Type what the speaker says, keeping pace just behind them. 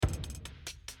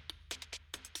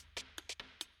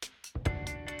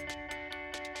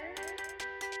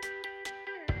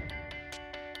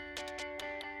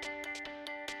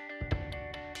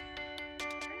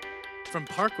From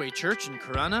Parkway Church in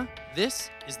Corunna, this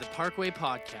is the Parkway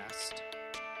Podcast.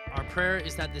 Our prayer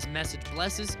is that this message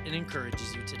blesses and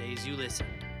encourages you today as you listen.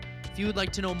 If you would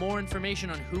like to know more information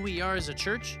on who we are as a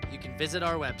church, you can visit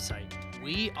our website,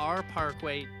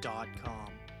 weareparkway.com.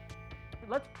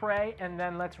 Let's pray and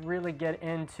then let's really get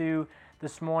into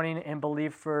this morning and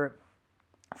believe for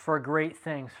great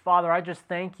things. Father, I just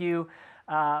thank you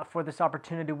for this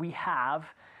opportunity we have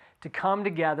to come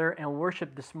together and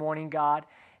worship this morning, God,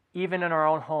 even in our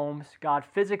own homes, God,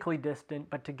 physically distant,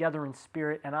 but together in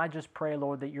spirit. And I just pray,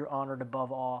 Lord, that you're honored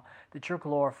above all, that you're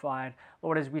glorified.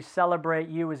 Lord, as we celebrate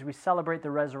you, as we celebrate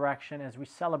the resurrection, as we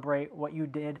celebrate what you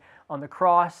did on the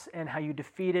cross and how you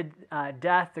defeated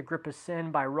death, the grip of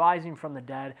sin, by rising from the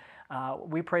dead,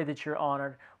 we pray that you're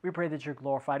honored. We pray that you're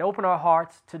glorified. Open our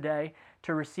hearts today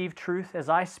to receive truth as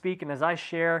I speak and as I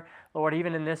share. Lord,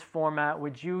 even in this format,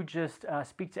 would you just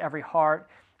speak to every heart,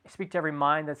 speak to every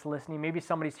mind that's listening. Maybe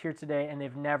somebody's here today and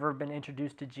they've never been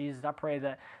introduced to Jesus. I pray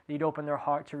that you'd open their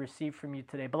heart to receive from you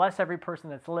today. Bless every person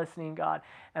that's listening, God.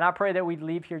 And I pray that we'd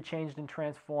leave here changed and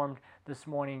transformed this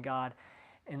morning, God,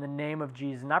 in the name of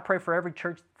Jesus. And I pray for every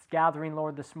church that's gathering,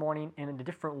 Lord, this morning in a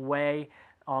different way,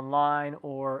 online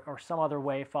or some other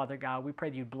way, Father God. We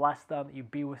pray that you bless them, that you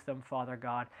be with them, Father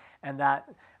God, and that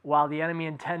while the enemy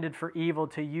intended for evil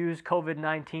to use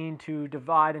COVID-19 to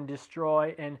divide and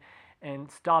destroy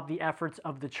and stop the efforts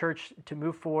of the church to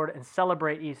move forward and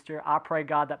celebrate Easter, I pray,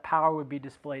 God, that power would be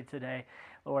displayed today,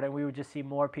 Lord, and we would just see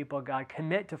more people, God,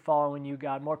 commit to following you,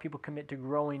 God, more people commit to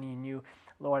growing in you,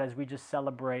 Lord, as we just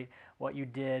celebrate what you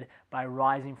did by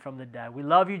rising from the dead. We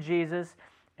love you, Jesus,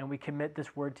 and we commit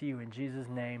this word to you in Jesus'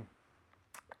 name.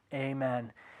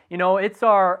 Amen. You know, it's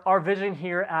our vision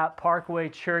here at Parkway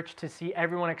Church to see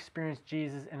everyone experience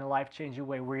Jesus in a life-changing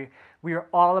way. We are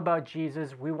all about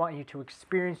Jesus. We want you to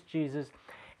experience Jesus,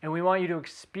 and we want you to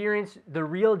experience the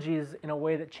real Jesus in a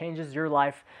way that changes your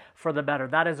life for the better.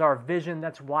 That is our vision.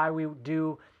 That's why we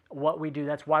do what we do.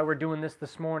 That's why we're doing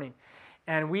this morning.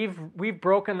 And we've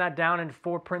broken that down into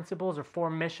 4 principles or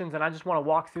 4 missions, and I just want to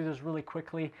walk through this really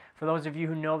quickly. For those of you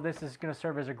who know this is going to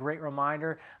serve as a great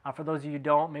reminder. For those of you who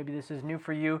don't, maybe this is new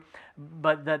for you.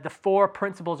 But the 4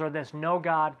 principles are this: know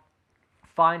God,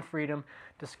 find freedom,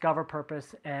 discover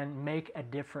purpose, and make a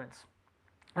difference.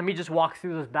 Let me just walk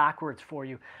through those backwards for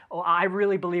you. I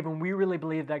really believe, and we really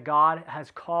believe, that God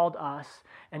has called us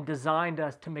and designed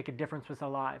us to make a difference with our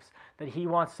lives, that He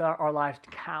wants our lives to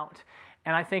count.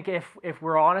 And I think if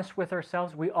we're honest with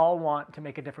ourselves, we all want to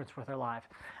make a difference with our life.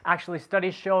 Actually,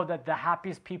 studies show that the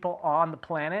happiest people on the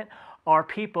planet are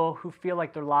people who feel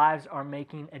like their lives are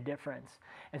making a difference.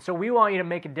 And so we want you to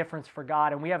make a difference for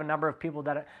God, and we have a number of people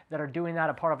that are doing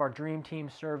that, a part of our dream team,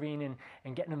 serving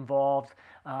and getting involved.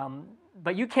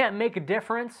 But you can't make a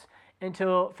difference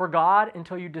for God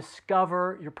until you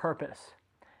discover your purpose.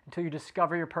 Until you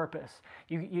discover your purpose.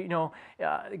 You know,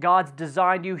 God's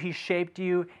designed you, He shaped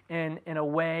you in a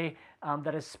way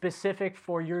that is specific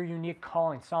for your unique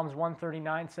calling. Psalms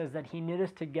 139 says that He knit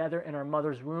us together in our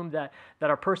mother's womb, that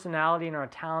our personality and our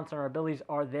talents and our abilities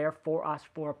are there for us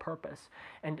for a purpose.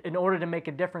 And in order to make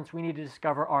a difference, we need to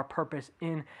discover our purpose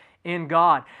in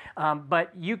God.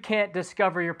 But you can't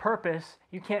discover your purpose,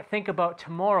 you can't think about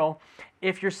tomorrow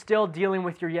if you're still dealing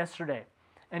with your yesterday,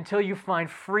 until you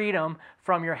find freedom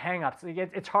from your hang-ups.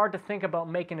 It's hard to think about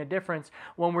making a difference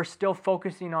when we're still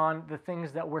focusing on the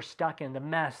things that we're stuck in, the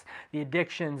mess, the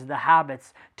addictions, the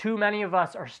habits. Too many of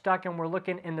us are stuck and we're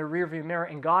looking in the rearview mirror,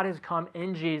 and God has come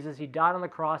in Jesus. He died on the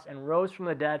cross and rose from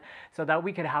the dead so that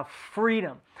we could have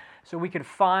freedom, so we could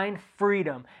find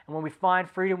freedom. And when we find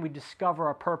freedom, we discover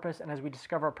our purpose, and as we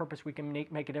discover our purpose, we can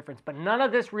make a difference. But none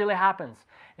of this really happens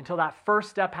until that first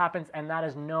step happens, and that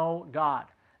is know God.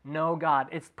 Know God.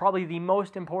 It's probably the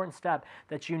most important step,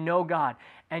 that you know God.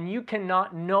 And you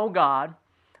cannot know God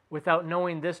without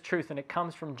knowing this truth. And it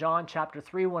comes from John chapter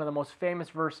 3, one of the most famous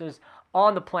verses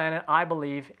on the planet, I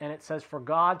believe. And it says, "For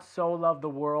God so loved the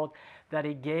world that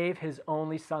He gave His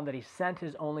only Son," that He sent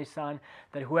His only Son,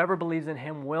 that whoever believes in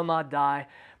Him will not die,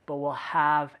 but will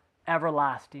have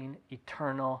everlasting,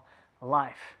 eternal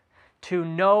life. To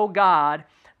know God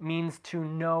means to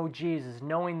know Jesus,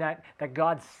 knowing that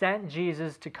God sent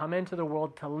Jesus to come into the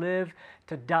world, to live,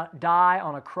 to die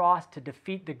on a cross, to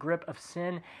defeat the grip of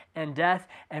sin and death,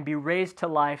 and be raised to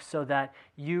life so that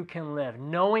you can live.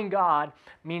 Knowing God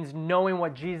means knowing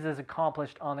what Jesus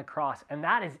accomplished on the cross, and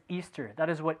that is Easter. That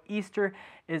is what Easter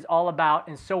is all about.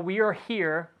 And so we are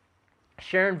here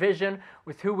sharing vision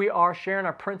with who we are, sharing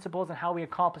our principles and how we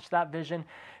accomplish that vision,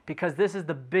 because this is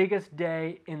the biggest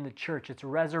day in the church. It's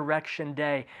Resurrection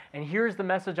Day. And here's the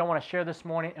message I want to share this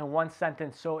morning in one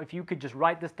sentence. So if you could just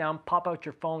write this down, pop out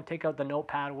your phone, take out the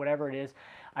notepad, whatever it is.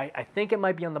 I think it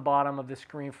might be on the bottom of the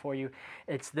screen for you.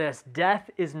 It's this: death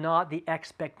is not the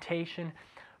expectation.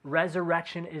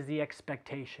 Resurrection is the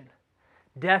expectation.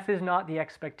 Death is not the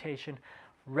expectation.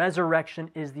 Resurrection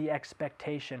is the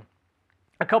expectation.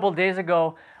 A couple of days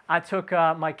ago, I took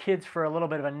my kids for a little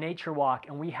bit of a nature walk,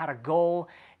 and we had a goal,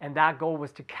 and that goal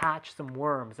was to catch some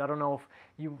worms. I don't know if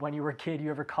when you were a kid, you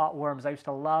ever caught worms. I used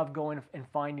to love going and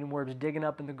finding worms, digging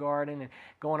up in the garden and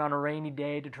going on a rainy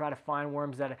day to try to find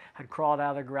worms that had crawled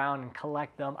out of the ground and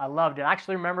collect them. I loved it. I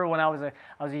actually remember when I was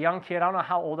a young kid, I don't know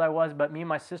how old I was, but me and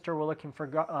my sister were looking for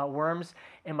worms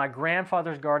in my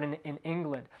grandfather's garden in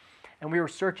England. And we were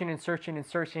searching and searching and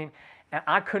searching, and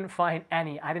I couldn't find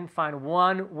any. I didn't find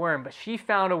one worm, but she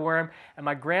found a worm, and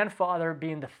my grandfather,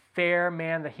 being the fair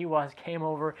man that he was, came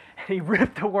over and he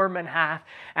ripped the worm in half.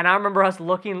 And I remember us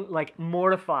looking like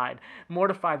mortified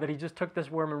that he just took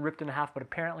this worm and ripped it in half, but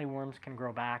apparently worms can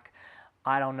grow back.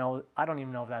 I don't know. I don't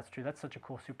even know if that's true. That's such a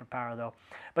cool superpower, though.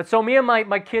 But so me and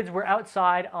my kids were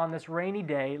outside on this rainy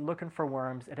day looking for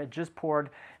worms. It had just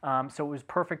poured, so it was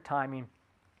perfect timing.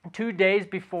 2 days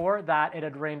before that, it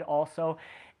had rained also,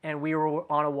 and we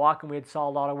were on a walk, and we had saw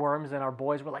a lot of worms, and our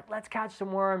boys were like, let's catch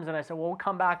some worms. And I said, well, we'll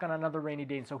come back on another rainy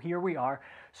day. And so here we are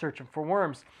searching for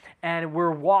worms, and we're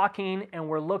walking, and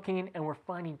we're looking, and we're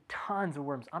finding tons of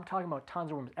worms. I'm talking about tons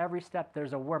of worms. Every step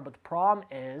there's a worm, but the problem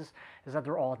is that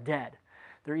they're all dead.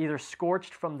 They're either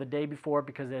scorched from the day before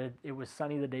because it was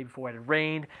sunny the day before. It had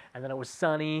rained, and then it was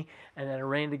sunny, and then it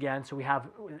rained again. So we have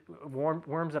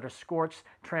worms that are scorched,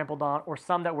 trampled on, or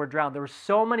some that were drowned. There were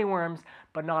so many worms,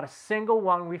 but not a single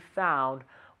one we found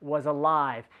was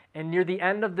alive. And near the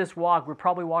end of this walk, we're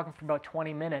probably walking for about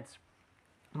 20 minutes.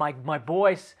 My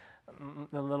boys,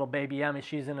 the little baby Emmy,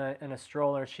 she's in a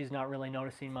stroller. She's not really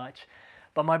noticing much.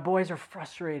 But my boys are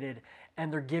frustrated,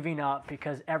 and they're giving up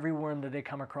because every worm that they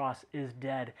come across is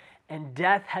dead. And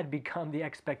death had become the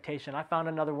expectation. I found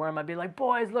another worm. I'd be like,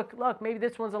 boys, look, maybe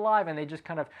this one's alive. And they just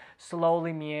kind of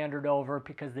slowly meandered over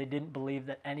because they didn't believe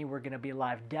that any were going to be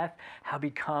alive. Death had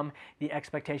become the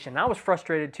expectation. And I was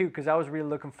frustrated too because I was really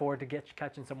looking forward to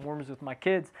catching some worms with my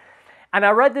kids. And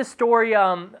I read this story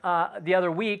the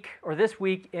other week, or this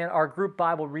week, in our group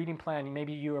Bible reading plan.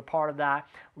 Maybe you were part of that.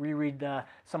 We read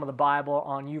some of the Bible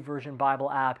on YouVersion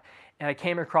Bible app. And I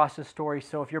came across this story,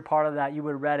 so if you're part of that, you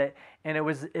would have read it. And it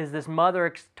is this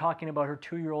mother talking about her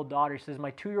 2-year-old daughter. She says,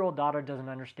 my 2-year-old daughter doesn't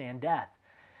understand death.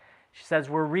 She says,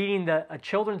 we're reading a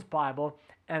children's Bible,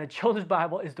 and a children's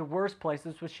Bible is the worst place,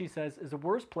 this is what she says, is the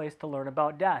worst place to learn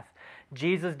about death.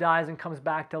 Jesus dies and comes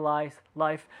back to life.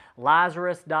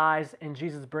 Lazarus dies and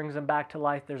Jesus brings him back to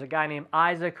life. There's a guy named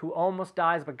Isaac who almost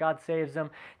dies, but God saves him.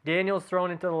 Daniel's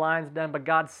thrown into the lion's den, but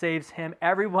God saves him.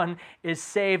 Everyone is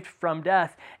saved from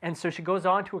death. And so she goes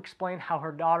on to explain how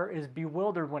her daughter is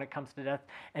bewildered when it comes to death,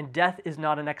 and death is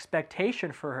not an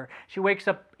expectation for her. She wakes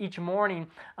up each morning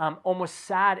almost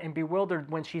sad and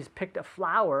bewildered when she's picked a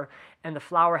flower and the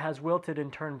flower has wilted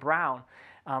and turned brown.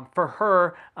 For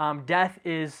her, death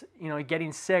is,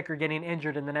 getting sick or getting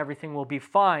injured, and then everything will be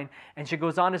fine. And she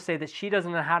goes on to say that she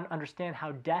doesn't know how to understand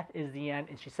how death is the end.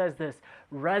 And she says this: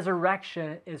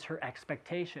 resurrection is her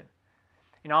expectation.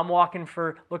 I'm looking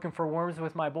for worms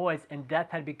with my boys, and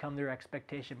death had become their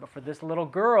expectation. But for this little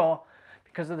girl,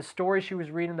 because of the story she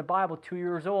was reading in the Bible, 2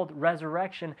 years old,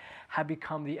 resurrection had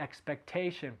become the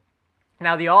expectation.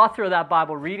 Now, the author of that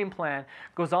Bible reading plan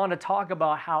goes on to talk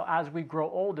about how as we grow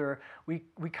older, we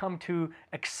come to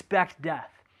expect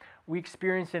death. We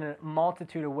experience it in a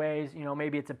multitude of ways.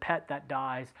 Maybe it's a pet that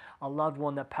dies, a loved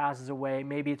one that passes away.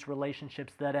 Maybe it's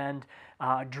relationships that end,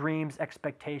 dreams,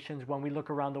 expectations. When we look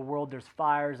around the world, there's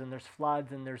fires and there's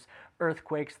floods and there's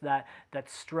earthquakes that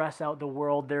stress out the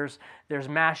world. There's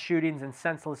mass shootings and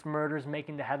senseless murders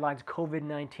making the headlines,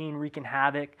 COVID-19 wreaking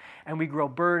havoc. And we grow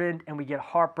burdened and we get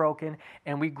heartbroken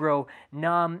and we grow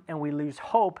numb and we lose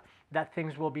hope that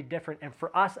things will be different. And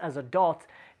for us as adults,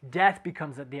 death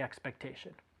becomes the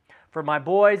expectation. For my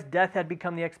boys, death had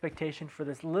become the expectation. For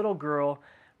this little girl,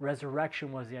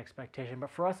 resurrection was the expectation.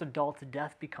 But for us adults,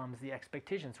 death becomes the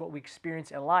expectation. It's what we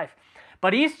experience in life.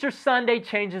 But Easter Sunday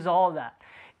changes all of that.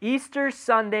 Easter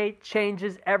Sunday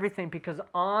changes everything because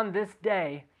on this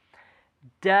day,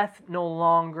 death no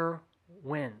longer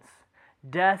wins.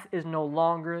 Death is no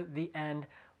longer the end.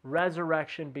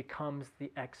 Resurrection becomes the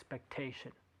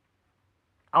expectation.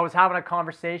 I was having a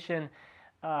conversation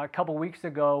a couple weeks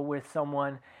ago with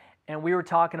someone, and we were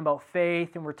talking about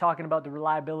faith, and we're talking about the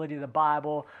reliability of the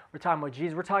Bible, we're talking about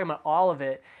Jesus, we're talking about all of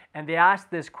it, and they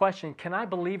asked this question, can I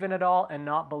believe in it all and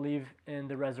not believe in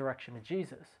the resurrection of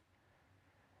Jesus?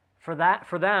 For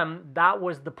them, that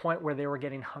was the point where they were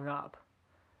getting hung up.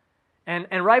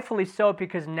 And rightfully so,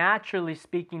 because naturally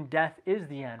speaking, death is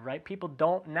the end, right? People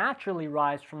don't naturally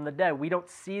rise from the dead. We don't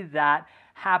see that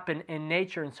happen in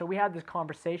nature. And so we had this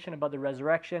conversation about the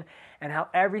resurrection and how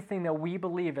everything that we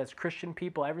believe as Christian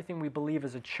people, everything we believe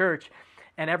as a church,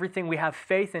 and everything we have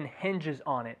faith in hinges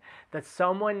on it. That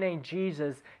someone named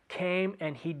Jesus came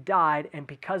and he died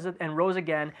and rose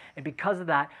again, and because of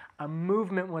that, a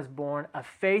movement was born, a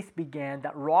faith began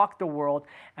that rocked the world,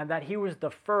 and that he was the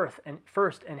first,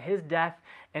 and his death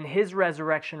and his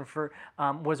resurrection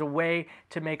was a way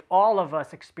to make all of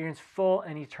us experience full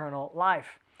and eternal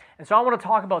life. And so I want to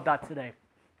talk about that today.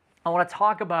 I want to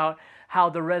talk about how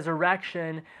the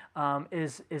resurrection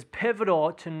is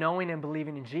pivotal to knowing and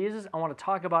believing in Jesus. I want to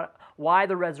talk about why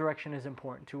the resurrection is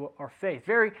important to our faith.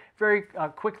 Very, very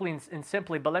quickly and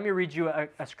simply, but let me read you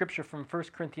a scripture from 1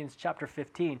 Corinthians chapter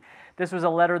 15. This was a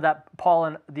letter that Paul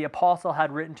and the apostle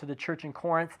had written to the church in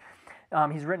Corinth.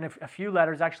 He's written a few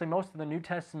letters. Actually, most of the New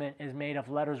Testament is made of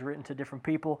letters written to different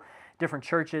people, different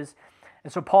churches.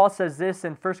 And so Paul says this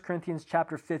in 1 Corinthians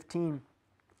chapter 15,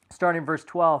 starting verse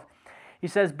 12. He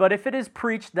says, "But if it is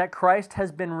preached that Christ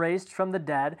has been raised from the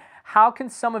dead, how can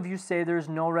some of you say there is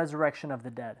no resurrection of the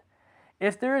dead?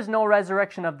 If there is no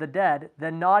resurrection of the dead,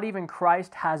 then not even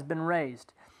Christ has been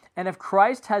raised. And if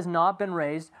Christ has not been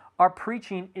raised, our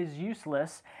preaching is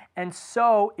useless, and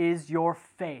so is your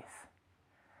faith.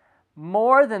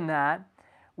 More than that,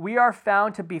 we are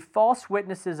found to be false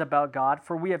witnesses about God,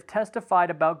 for we have testified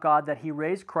about God that he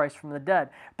raised Christ from the dead.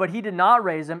 But he did not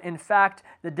raise him. In fact,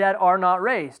 the dead are not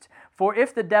raised. For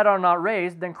if the dead are not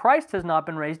raised, then Christ has not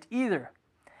been raised either.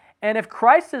 And if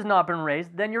Christ has not been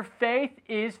raised, then your faith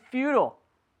is futile.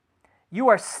 You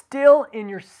are still in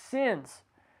your sins."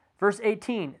 Verse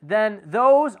 18, "Then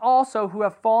those also who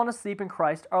have fallen asleep in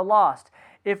Christ are lost.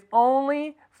 If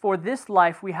only for this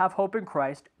life we have hope in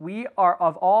Christ, we are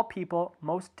of all people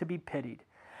most to be pitied.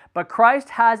 But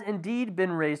Christ has indeed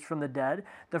been raised from the dead,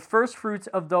 the firstfruits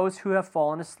of those who have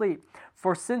fallen asleep.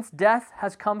 For since death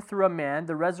has come through a man,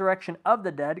 the resurrection of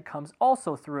the dead comes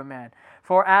also through a man.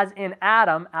 For as in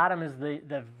Adam is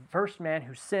the first man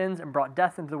who sins and brought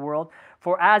death into the world.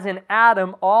 For as in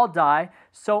Adam all die,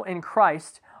 so in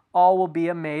Christ all will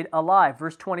be made alive."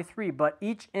 Verse 23, "But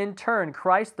each in turn,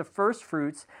 Christ the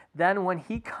firstfruits, then when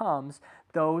he comes,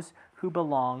 those who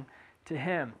belong to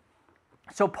him."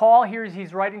 So Paul here,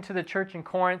 he's writing to the church in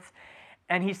Corinth,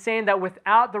 and he's saying that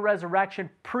without the resurrection,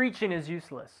 preaching is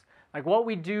useless. Like what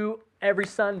we do every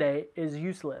Sunday is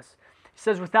useless. He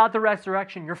says without the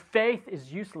resurrection, your faith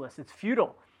is useless. It's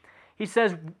futile. He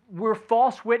says we're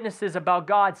false witnesses about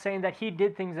God, saying that he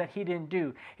did things that he didn't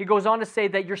do. He goes on to say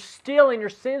that you're still in your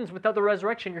sins without the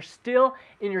resurrection. You're still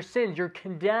in your sins. You're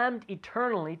condemned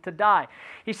eternally to die.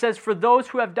 He says for those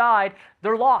who have died,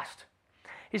 they're lost.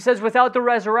 He says without the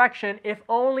resurrection, if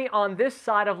only on this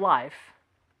side of life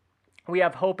we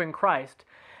have hope in Christ,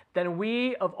 then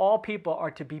we of all people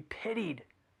are to be pitied.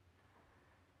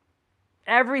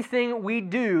 Everything we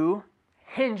do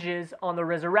hinges on the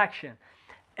resurrection.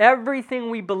 Everything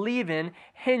we believe in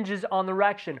hinges on the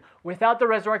resurrection. Without the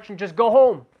resurrection, just go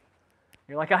home.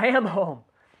 You're like, I am home.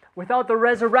 Without the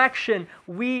resurrection,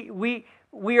 we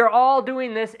are all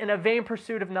doing this in a vain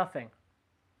pursuit of nothing.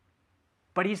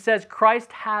 But he says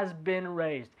Christ has been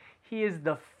raised. He is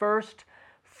the first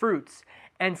fruits.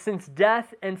 And since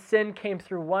death and sin came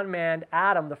through one man,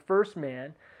 Adam, the first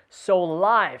man, so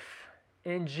life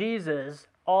in Jesus,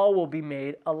 all will be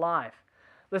made alive.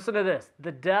 Listen to this.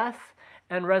 The death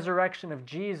and resurrection of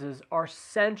Jesus are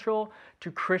central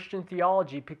to Christian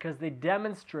theology because they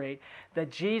demonstrate that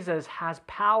Jesus has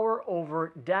power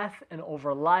over death and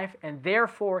over life, and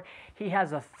therefore he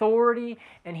has authority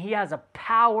and he has a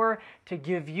power to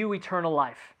give you eternal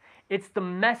life. It's the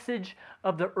message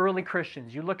of the early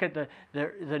Christians. You look at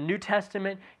the New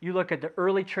Testament, you look at the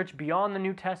early church beyond the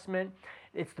New Testament,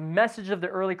 it's the message of the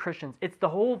early Christians. It's the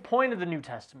whole point of the New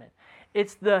Testament.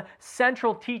 It's the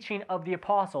central teaching of the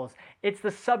apostles. It's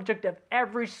the subject of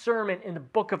every sermon in the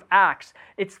book of Acts.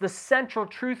 It's the central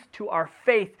truth to our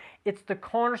faith. It's the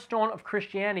cornerstone of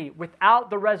Christianity. Without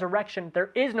the resurrection,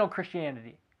 there is no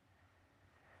Christianity.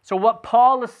 So what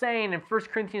Paul is saying in 1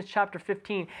 Corinthians chapter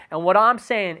 15, and what I'm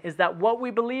saying is that what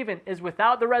we believe in is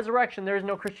without the resurrection, there is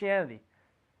no Christianity.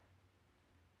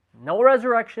 No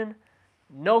resurrection,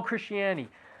 no Christianity.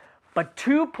 But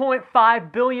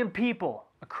 2.5 billion people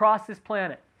across this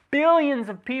planet, billions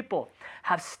of people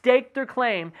have staked their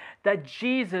claim that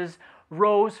Jesus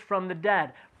rose from the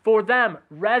dead. For them,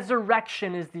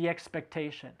 resurrection is the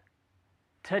expectation.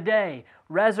 Today,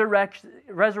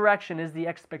 resurrection is the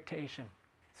expectation.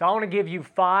 So I want to give you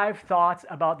 5 thoughts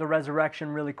about the resurrection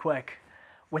really quick.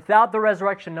 Without the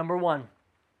resurrection, number 1,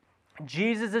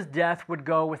 Jesus' death would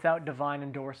go without divine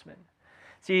endorsement.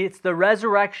 See, it's the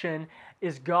resurrection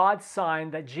is God's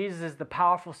sign that Jesus is the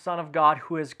powerful Son of God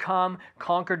who has come,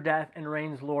 conquered death, and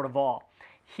reigns Lord of all.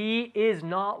 He is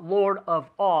not Lord of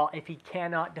all if he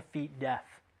cannot defeat death.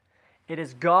 It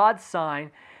is God's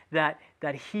sign that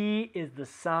he is the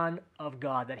Son of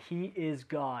God, that he is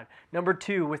God. Number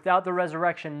 2, without the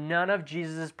resurrection, none of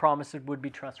Jesus' promises would be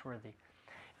trustworthy.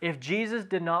 If Jesus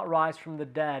did not rise from the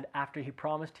dead after he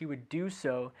promised he would do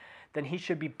so, then he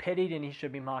should be pitied and he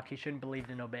should be mocked. He shouldn't be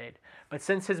believed and obeyed. But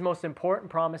since his most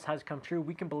important promise has come true,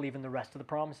 we can believe in the rest of the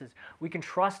promises. We can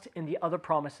trust in the other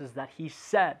promises that he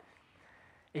said.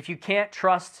 If you can't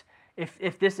trust,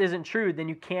 if this isn't true, then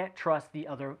you can't trust the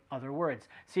other words.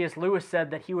 C.S. Lewis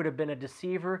said that he would have been a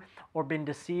deceiver or been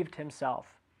deceived himself.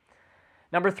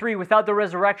 Number 3, without the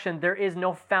resurrection, there is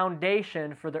no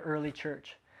foundation for the early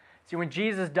church. See, when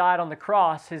Jesus died on the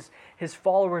cross, his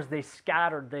followers, they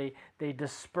scattered, they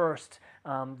dispersed,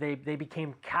 they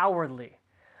became cowardly.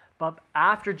 But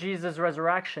after Jesus'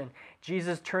 resurrection,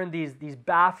 Jesus turned these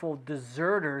baffled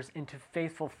deserters into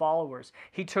faithful followers.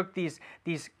 He took these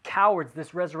cowards,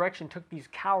 this resurrection took these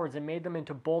cowards and made them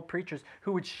into bold preachers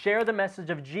who would share the message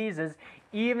of Jesus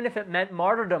even if it meant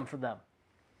martyrdom for them.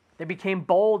 They became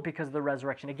bold because of the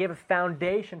resurrection. It gave a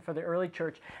foundation for the early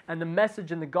church, and the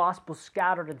message and the gospel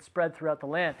scattered and spread throughout the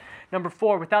land. Number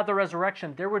 4, without the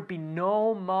resurrection, there would be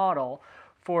no model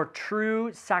for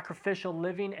true sacrificial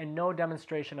living and no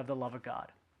demonstration of the love of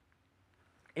God.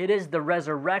 It is the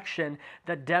resurrection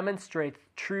that demonstrates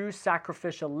true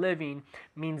sacrificial living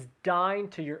means dying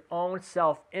to your own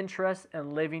self-interest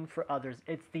and living for others.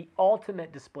 It's the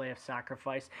ultimate display of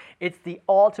sacrifice. It's the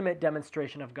ultimate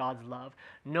demonstration of God's love.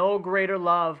 No greater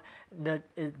love than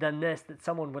this, that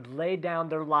someone would lay down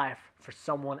their life for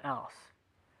someone else.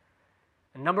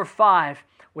 And number 5,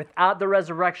 without the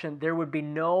resurrection, there would be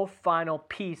no final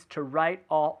peace to right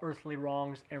all earthly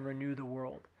wrongs and renew the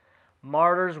world.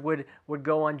 Martyrs would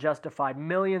go unjustified.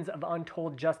 Millions of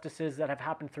untold justices that have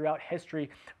happened throughout history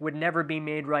would never be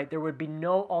made right. There would be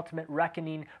no ultimate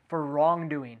reckoning for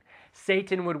wrongdoing.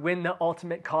 Satan would win the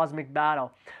ultimate cosmic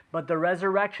battle. But the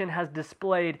resurrection has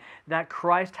displayed that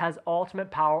Christ has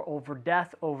ultimate power over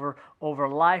death, over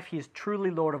life. He is truly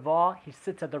Lord of all. He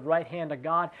sits at the right hand of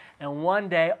God. And one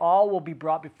day all will be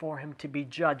brought before him to be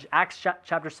judged. Acts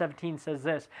chapter 17 says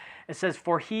this. It says,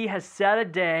 "For he has set a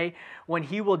day when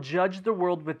he will judge the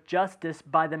world with justice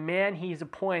by the man he's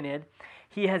appointed.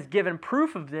 He has given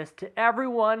proof of this to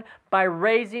everyone by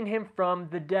raising him from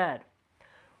the dead."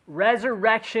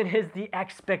 Resurrection is the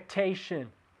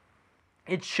expectation.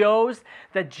 It shows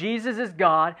that Jesus is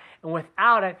God, and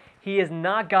without it, he is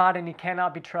not God and he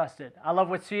cannot be trusted. I love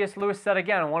what C.S. Lewis said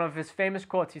again in one of his famous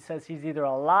quotes. He says he's either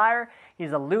a liar,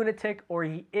 he's a lunatic, or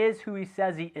he is who he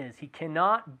says he is. He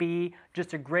cannot be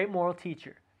just a great moral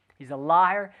teacher. He's a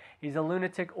liar, he's a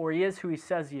lunatic, or he is who he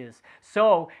says he is.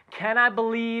 So, can I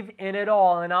believe in it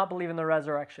all and not believe in the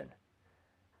resurrection?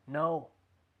 No.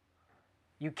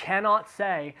 You cannot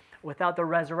say without the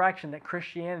resurrection that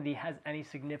Christianity has any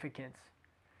significance.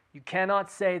 You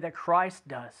cannot say that Christ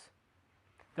does.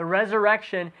 The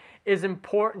resurrection is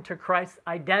important to Christ's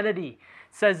identity.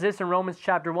 It says this in Romans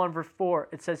chapter 1, verse 4.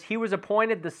 It says, "He was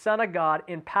appointed the Son of God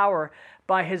in power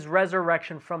by his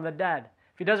resurrection from the dead."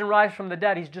 If he doesn't rise from the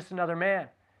dead, he's just another man.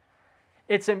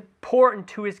 It's important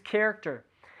to his character.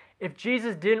 If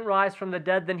Jesus didn't rise from the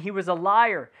dead, then he was a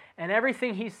liar, and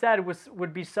everything he said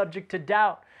would be subject to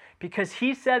doubt, because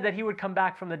he said that he would come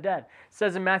back from the dead. It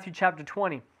says in Matthew chapter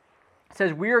 20, it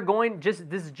says,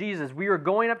 this is Jesus, "We are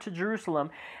going up to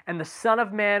Jerusalem, and the Son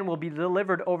of Man will be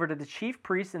delivered over to the chief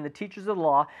priests and the teachers of the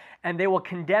law, and they will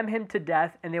condemn him to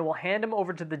death, and they will hand him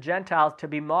over to the Gentiles to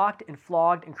be mocked and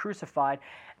flogged and crucified,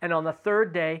 and on the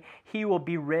third day he will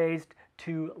be raised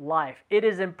to life." It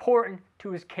is important to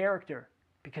his character,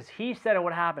 because he said it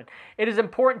would happen. It is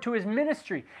important to his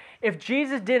ministry. If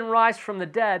Jesus didn't rise from the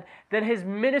dead, then his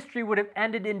ministry would have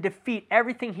ended in defeat.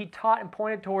 Everything he taught and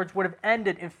pointed towards would have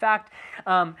ended. In fact,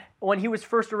 when he was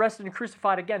first arrested and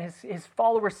crucified again, his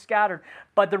followers scattered.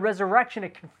 But the resurrection,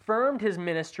 it confirmed his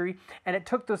ministry, and it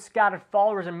took those scattered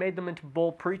followers and made them into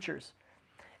bold preachers.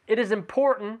 It is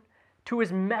important to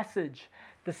his message.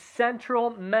 The central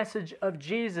message of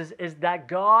Jesus is that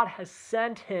God has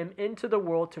sent him into the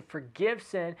world to forgive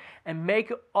sin and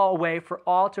make a way for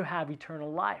all to have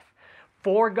eternal life.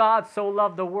 For God so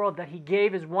loved the world that he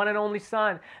gave his one and only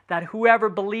Son, that whoever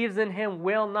believes in him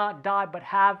will not die but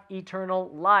have eternal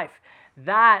life.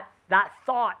 That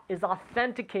thought is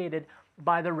authenticated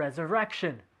by the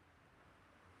resurrection.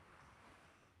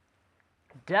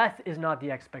 Death is not the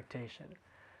expectation.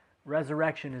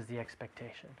 Resurrection is the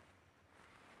expectation.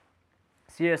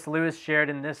 C.S. Lewis shared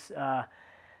in this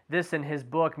in his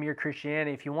book, Mere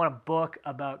Christianity. If you want a book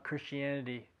about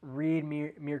Christianity, read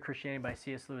Mere Christianity by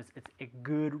C.S. Lewis. It's a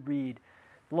good read.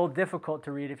 A little difficult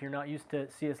to read if you're not used to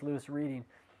C.S. Lewis reading.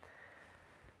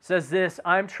 Says this,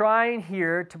 I'm trying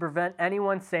here to prevent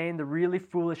anyone saying the really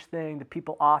foolish thing that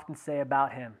people often say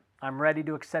about him. I'm ready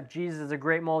to accept Jesus as a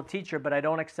great moral teacher, but I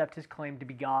don't accept his claim to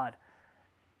be God.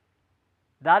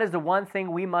 That is the one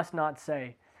thing we must not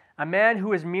say. A man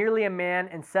who is merely a man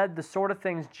and said the sort of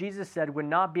things Jesus said would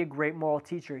not be a great moral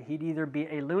teacher. He'd either be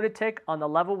a lunatic on the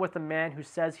level with a man who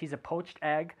says he's a poached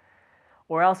egg,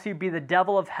 or else he'd be the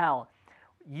devil of hell.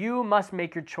 You must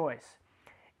make your choice.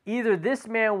 Either this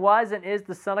man was and is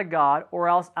the Son of God, or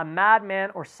else a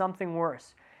madman or something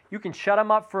worse. You can shut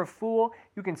him up for a fool,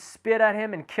 you can spit at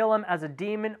him and kill him as a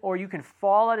demon, or you can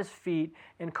fall at his feet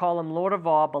and call him Lord of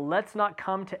all, but let's not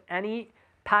come to any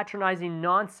patronizing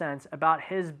nonsense about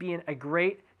his being a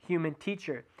great human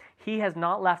teacher. He has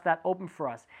not left that open for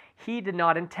us. He did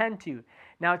not intend to.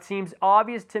 Now it seems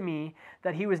obvious to me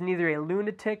that he was neither a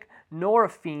lunatic nor a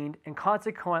fiend, and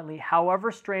consequently,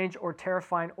 however strange or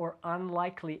terrifying or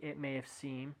unlikely it may have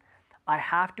seemed, I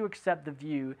have to accept the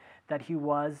view that he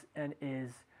was and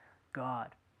is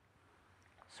God.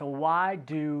 So why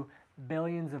do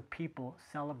billions of people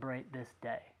celebrate this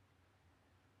day?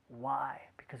 Why?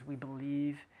 Because we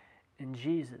believe in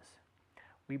Jesus.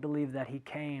 We believe that he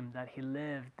came, that he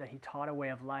lived, that he taught a way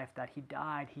of life, that he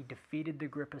died, he defeated the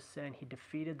grip of sin, he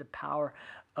defeated the power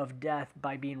of death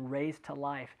by being raised to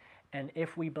life. And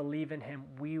if we believe in him,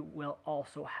 we will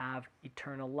also have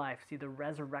eternal life. See, the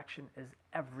resurrection is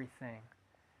everything.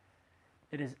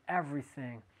 It is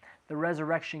everything. The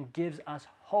resurrection gives us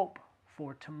hope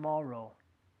for tomorrow.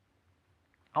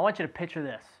 I want you to picture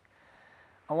this.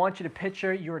 I want you to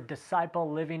picture you're a disciple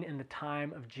living in the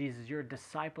time of Jesus. You're a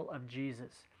disciple of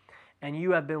Jesus. And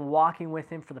you have been walking with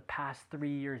him for the past 3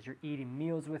 years. You're eating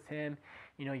meals with him.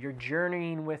 You're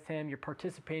journeying with him. You're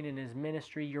participating in his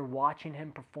ministry. You're watching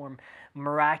him perform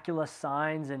miraculous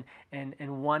signs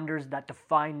and wonders that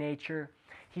defy nature.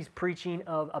 He's preaching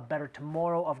of a better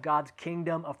tomorrow, of God's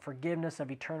kingdom, of forgiveness,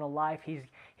 of eternal life.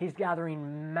 He's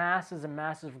gathering masses and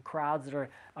masses of crowds that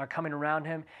are coming around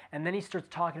him. And then he starts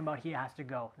talking about he has to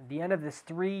go. At the end of this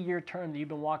 3-year term that you've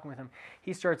been walking with him,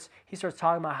 he starts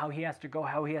talking about how he has to go,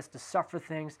 how he has to suffer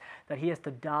things, that he has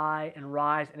to die and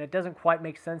rise. And it doesn't quite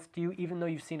make sense to you, even though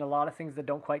you've seen a lot of things that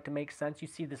don't quite to make sense. You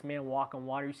see this man walk on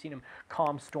water. You've seen him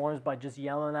calm storms by just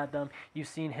yelling at them. You've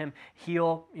seen him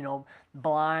heal,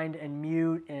 blind and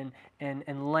mute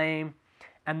and lame.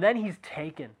 And then he's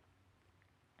taken.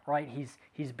 Right?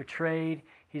 He's betrayed,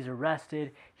 he's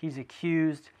arrested, he's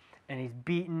accused, and he's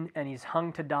beaten, and he's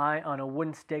hung to die on a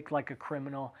wooden stake like a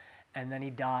criminal, and then he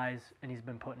dies, and he's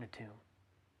been put in a tomb.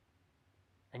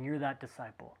 And you're that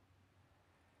disciple.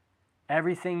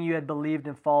 Everything you had believed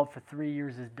and followed for 3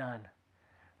 years is done.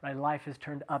 Right? Life is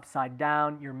turned upside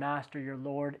down. Your master, your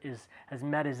Lord, has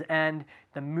met his end.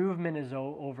 The movement is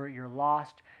over. You're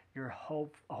lost. You're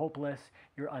hopeless.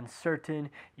 You're uncertain.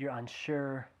 You're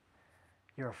unsure.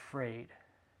 You're afraid.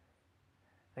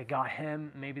 They got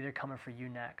him. Maybe they're coming for you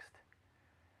next.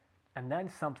 And then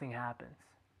something happens.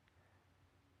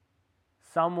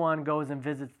 Someone goes and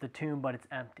visits the tomb, but it's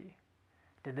empty.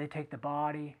 Did they take the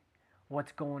body?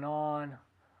 What's going on?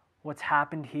 What's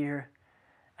happened here?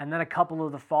 And then a couple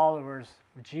of the followers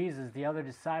of Jesus, the other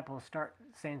disciples, start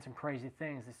saying some crazy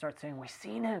things. They start saying, we've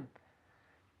seen him.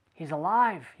 He's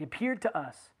alive. He appeared to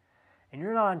us. And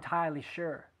you're not entirely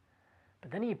sure. But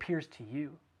then he appears to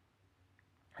you.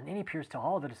 And then he appears to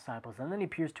all the disciples. And then he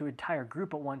appears to an entire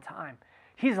group at one time.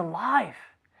 He's alive.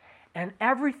 And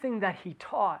everything that he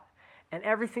taught and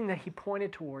everything that he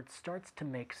pointed towards starts to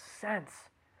make sense.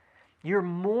 Your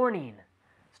mourning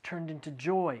has turned into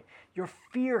joy. Your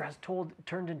fear has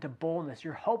turned into boldness.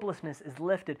 Your hopelessness is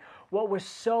lifted. What was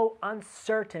so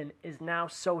uncertain is now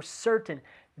so certain.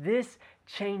 This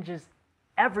changes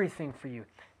everything for you.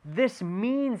 This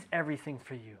means everything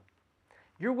for you.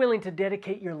 You're willing to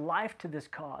dedicate your life to this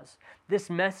cause, this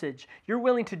message. You're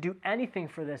willing to do anything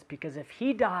for this, because if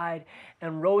he died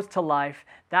and rose to life,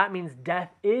 that means death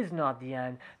is not the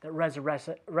end, that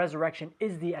resurrection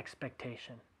is the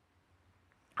expectation.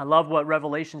 I love what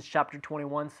Revelation chapter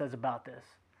 21 says about this.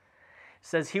 It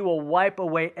says, he will wipe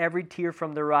away every tear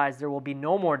from their eyes. There will be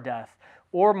no more death,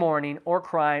 or mourning, or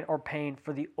crying, or pain,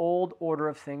 for the old order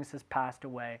of things has passed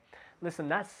away. Listen,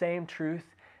 that same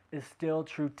truth is still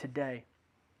true today.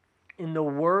 In the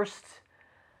worst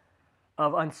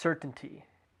of uncertainty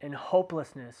and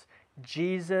hopelessness,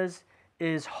 Jesus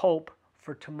is hope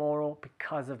for tomorrow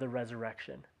because of the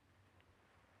resurrection.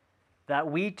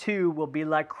 That we too will be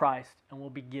like Christ and will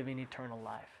be given eternal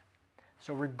life.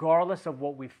 So regardless of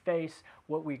what we face,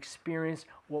 what we experience,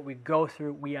 what we go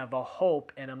through, we have a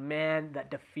hope in a man that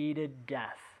defeated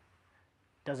death.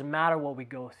 Doesn't matter what we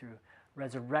go through.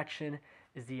 Resurrection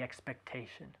is the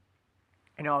expectation.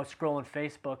 You know, I was scrolling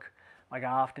Facebook like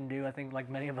I often do, I think like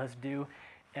many of us do,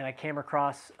 and I came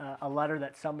across a letter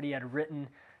that somebody had written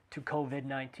to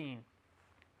COVID-19.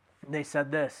 They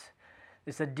said this.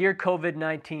 They said, "Dear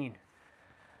COVID-19,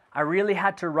 I really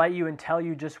had to write you and tell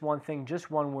you just one thing,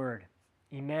 just one word.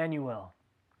 Emmanuel.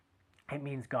 It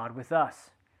means God with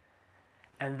us.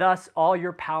 And thus all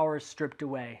your power is stripped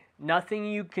away. Nothing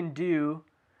you can do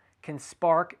can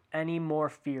spark any more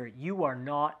fear. You are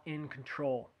not in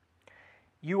control.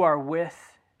 You are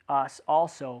with us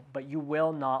also, but you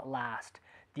will not last.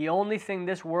 The only thing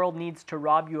this world needs to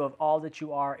rob you of all that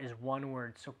you are is one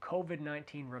word." So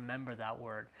COVID-19, remember that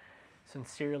word.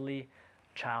 Sincerely,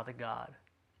 child of God.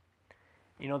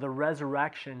 You know, the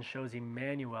resurrection shows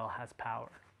Emmanuel has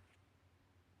power.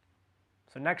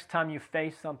 So next time you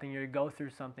face something, you go through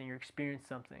something, you experience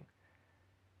something,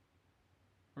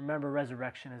 remember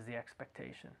resurrection is the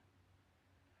expectation.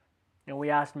 You know,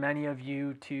 we asked many of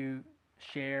you to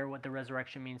share what the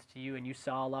resurrection means to you, and you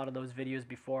saw a lot of those videos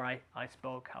before I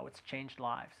spoke, how it's changed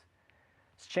lives.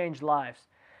 It's changed lives.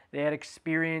 They had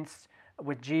experienced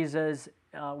with Jesus,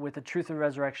 with the truth of the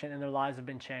resurrection, and their lives have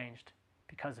been changed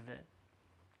because of it.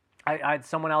 I had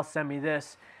someone else send me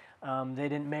this. They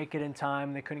didn't make it in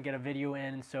time. They couldn't get a video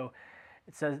in, and so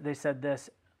they said this.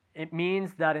 "It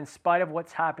means that in spite of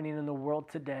what's happening in the world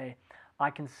today, I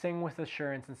can sing with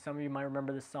assurance," and some of you might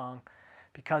remember this song,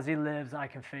 "Because he lives, I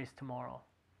can face tomorrow.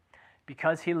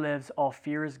 Because he lives, all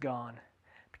fear is gone.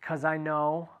 Because I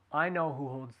know who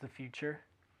holds the future.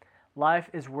 Life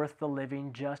is worth the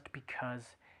living just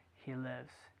because he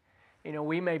lives." You know,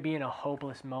 we may be in a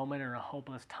hopeless moment or a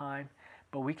hopeless time,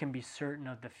 but we can be certain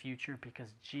of the future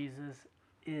because Jesus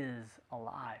is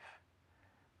alive.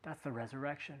 That's the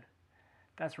resurrection.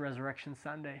 That's Resurrection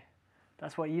Sunday.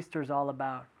 That's what Easter is all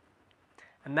about.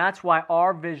 And that's why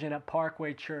our vision at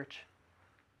Parkway Church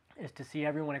is to see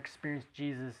everyone experience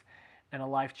Jesus in a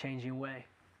life-changing way.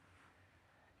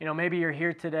 You know, maybe you're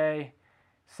here today,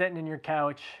 sitting in your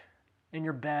couch, in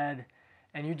your bed,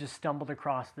 and you just stumbled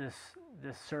across this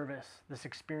service, this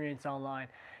experience online.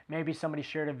 Maybe somebody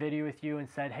shared a video with you and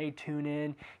said, "Hey, tune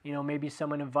in." You know, maybe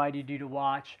someone invited you to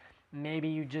watch. Maybe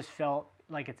you just felt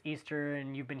like it's Easter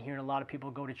and you've been hearing a lot of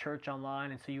people go to church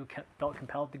online, and so you felt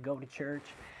compelled to go to church.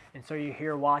 And so you're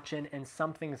here watching and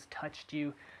something's touched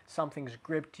you, something's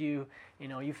gripped you. You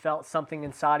know, you felt something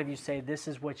inside of you say, "This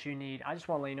is what you need." I just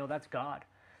want to let you know that's God.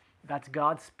 That's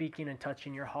God speaking and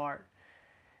touching your heart.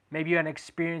 Maybe you had an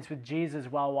experience with Jesus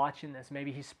while watching this.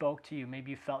 Maybe he spoke to you.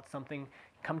 Maybe you felt something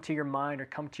come to your mind or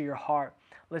come to your heart.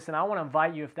 Listen, I want to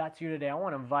invite you, if that's you today, I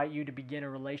want to invite you to begin a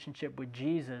relationship with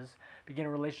Jesus, begin a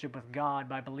relationship with God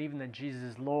by believing that Jesus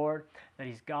is Lord, that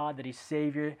he's God, that he's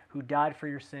Savior, who died for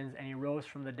your sins, and he rose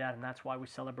from the dead, and that's why we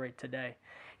celebrate today.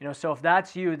 You know, so if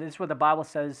that's you, this is what the Bible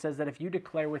says. It says that if you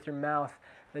declare with your mouth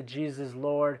that Jesus is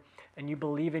Lord, and you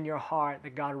believe in your heart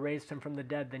that God raised him from the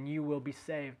dead, then you will be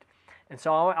saved. And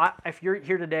so if you're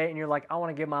here today and you're like, "I want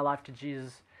to give my life to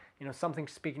Jesus," you know,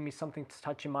 something's speaking to me, something's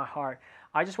touching my heart,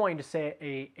 I just want you to say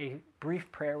a brief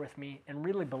prayer with me and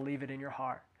really believe it in your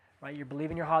heart, right? You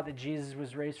believe in your heart that Jesus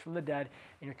was raised from the dead,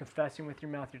 and you're confessing with your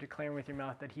mouth, you're declaring with your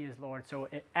mouth that he is Lord. So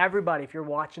everybody, if you're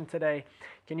watching today,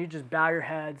 can you just bow your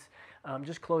heads,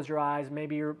 just close your eyes.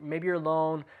 Maybe you're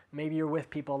alone, maybe you're with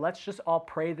people. Let's just all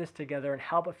pray this together and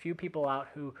help a few people out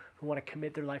who want to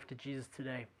commit their life to Jesus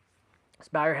today.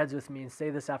 Just bow your heads with me and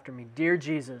say this after me. Dear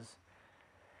Jesus,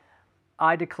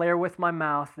 I declare with my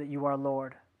mouth that you are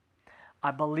Lord.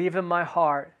 I believe in my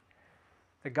heart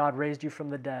that God raised you from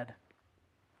the dead.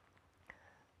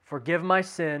 Forgive my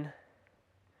sin.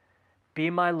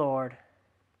 Be my Lord.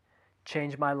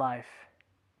 Change my life.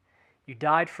 You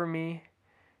died for me.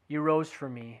 You rose for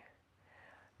me.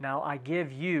 Now I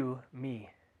give you me.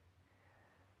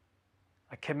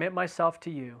 I commit myself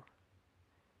to you.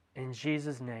 In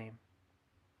Jesus' name,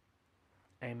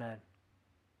 amen.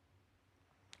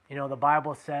 You know, the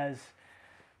Bible says,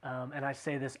 and I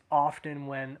say this often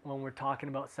when we're talking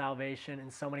about salvation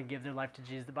and somebody gives their life to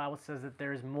Jesus, the Bible says that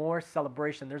there's more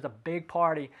celebration. There's a big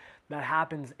party that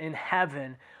happens in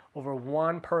heaven over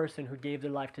one person who gave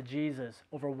their life to Jesus,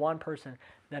 over one person,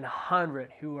 than 100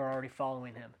 who are already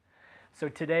following him. So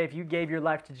today, if you gave your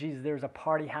life to Jesus, there's a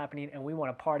party happening, and we want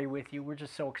to party with you. We're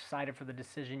just so excited for the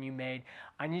decision you made.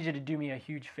 I need you to do me a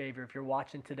huge favor. If you're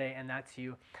watching today and that's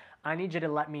you, I need you to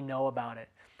let me know about it.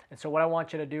 And so what I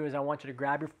want you to do is I want you to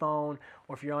grab your phone,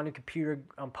 or if you're on your computer,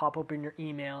 pop open your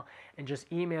email and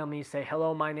just email me, say,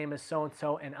 hello, my name is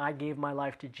so-and-so, and I gave my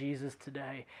life to Jesus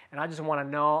today. And I just want to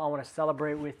know, I want to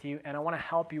celebrate with you, and I want to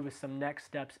help you with some next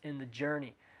steps in the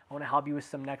journey. I want to help you with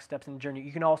some next steps in the journey.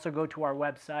 You can also go to our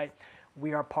website,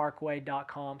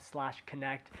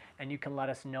 weareparkway.com/connect, and you can let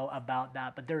us know about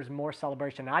that. But there's more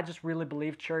celebration. I just really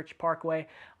believe, Church Parkway,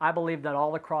 I believe that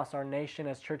all across our nation,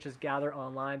 as churches gather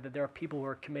online, that there are people who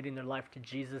are committing their life to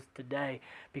Jesus today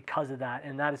because of that,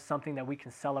 and that is something that we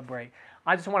can celebrate.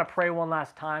 I just want to pray one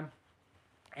last time,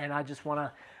 and I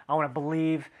want to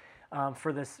believe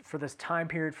for this time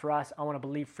period for us. I want to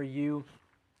believe for you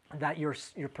that your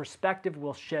perspective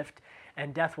will shift,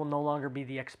 and death will no longer be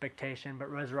the expectation, but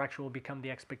resurrection will become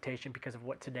the expectation because of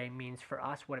what today means for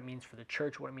us, what it means for the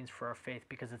church, what it means for our faith,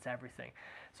 because it's everything.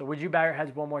 So would you bow your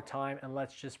heads one more time, and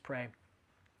let's just pray.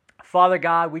 Father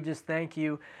God, we just thank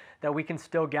you that we can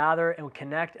still gather and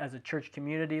connect as a church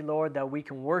community, Lord, that we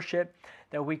can worship,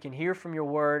 that we can hear from your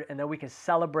word, and that we can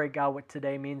celebrate, God, what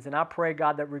today means. And I pray,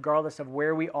 God, that regardless of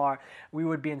where we are, we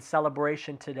would be in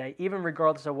celebration today, even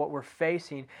regardless of what we're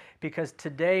facing, because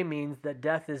today means that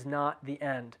death is not the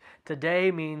end.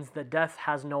 Today means that death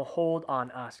has no hold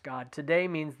on us, God. Today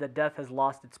means that death has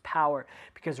lost its power,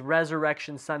 because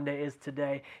Resurrection Sunday is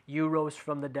today. You rose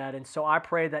from the dead. And so I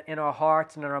pray that in our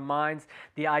hearts and in our minds,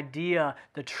 the idea,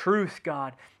 the truth,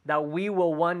 God, that we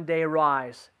will one day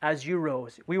rise as you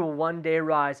rose. We will one day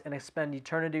rise and spend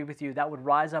eternity with you. That would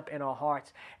rise up in our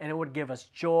hearts, and it would give us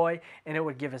joy, and it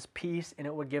would give us peace, and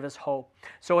it would give us hope.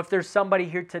 So if there's somebody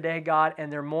here today, God,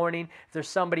 and they're mourning, if there's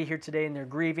somebody here today and they're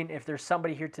grieving, if there's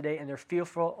somebody here today and they're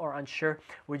fearful or unsure,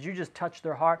 would you just touch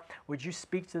their heart? Would you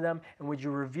speak to them? And would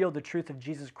you reveal the truth of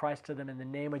Jesus Christ to them in the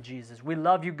name of Jesus? We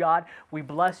love you, God. We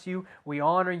bless you. We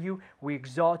honor you. We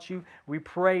exalt you. We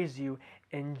praise you.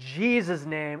 In Jesus'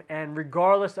 name, and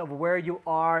regardless of where you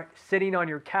are, sitting on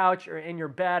your couch or in your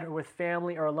bed or with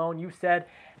family or alone, you said,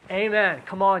 amen.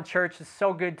 Come on, church. It's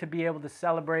so good to be able to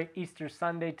celebrate Easter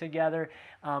Sunday together.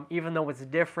 Even though it's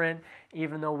different,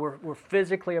 even though we're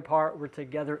physically apart, we're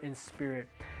together in spirit.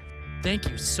 Thank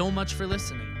you so much for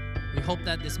listening. We hope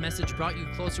that this message brought you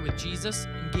closer with Jesus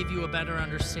and gave you a better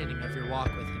understanding of your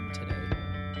walk with him today.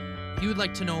 If you would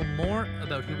like to know more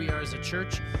about who we are as a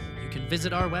church, you can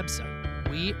visit our website,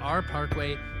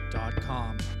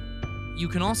 weareparkway.com. You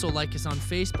can also like us on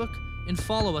Facebook and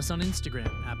follow us on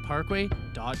Instagram at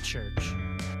parkway.church.